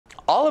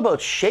All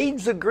about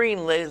shades of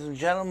green, ladies and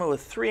gentlemen,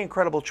 with 3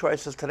 incredible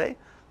choices today.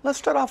 Let's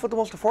start off with the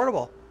most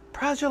affordable,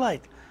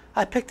 Prazulite.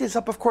 I picked these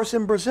up, of course,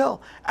 in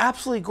Brazil.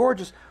 Absolutely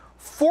gorgeous.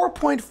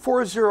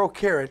 4.40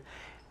 carat.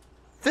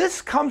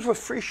 This comes with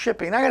free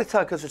shipping. And I got to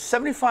tell you, because it's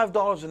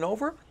 $75 and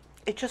over,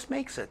 it just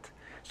makes it.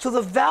 So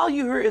the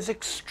value here is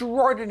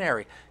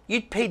extraordinary.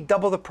 You'd pay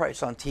double the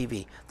price on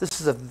TV.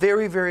 This is a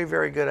very, very,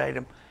 very good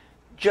item.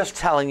 Just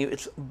telling you,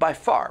 it's by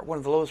far one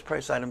of the lowest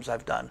price items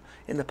I've done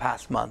in the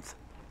past month.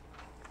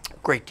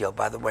 Great deal,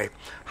 by the way.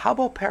 How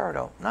about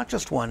peridot? Not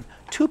just one,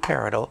 2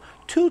 peridot,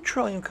 2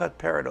 trillium cut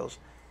peridots.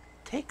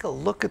 Take a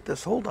look at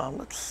this. Hold on.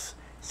 Let's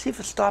see if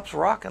it stops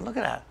rocking. Look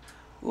at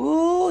that.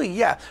 Ooh,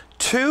 yeah.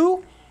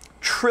 2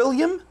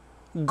 trillium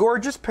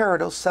gorgeous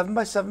peridots, 7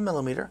 by 7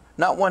 millimeter.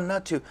 Not 1,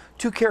 not 2.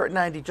 2 carat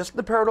 90, just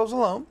the peridots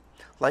alone.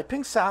 Light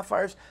pink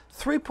sapphires,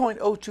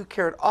 3.02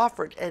 carat,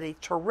 offered at a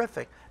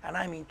terrific, and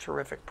I mean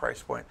terrific,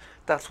 price point.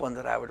 That's one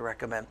that I would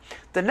recommend.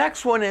 The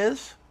next one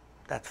is,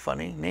 that's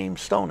funny, name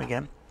stone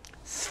again,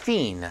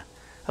 Sphene.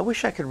 I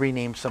wish I could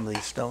rename some of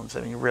these stones.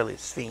 I mean, really,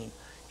 Sphene.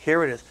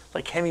 Here it is,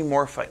 like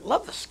hemimorphite.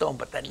 Love the stone,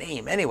 but the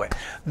name. Anyway,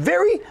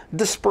 very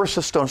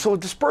dispersive stone. So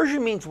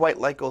dispersion means white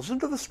light goes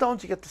into the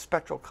stones, you get the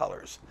spectral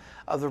colors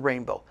of the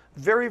rainbow.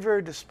 Very,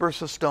 very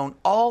dispersive stone,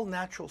 all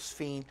natural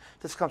Sphene.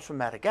 This comes from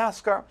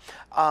Madagascar.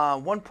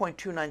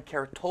 1.29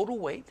 carat total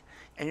weight,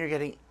 and you're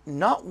getting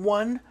not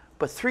 1,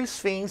 but 3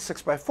 Sphenes,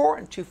 6x4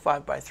 and 2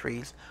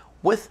 5x3s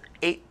with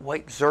 8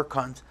 white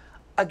zircons.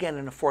 Again,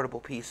 an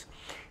affordable piece.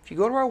 If you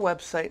go to our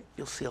website,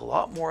 you'll see a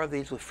lot more of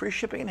these with free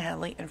shipping and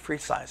handling and free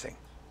sizing.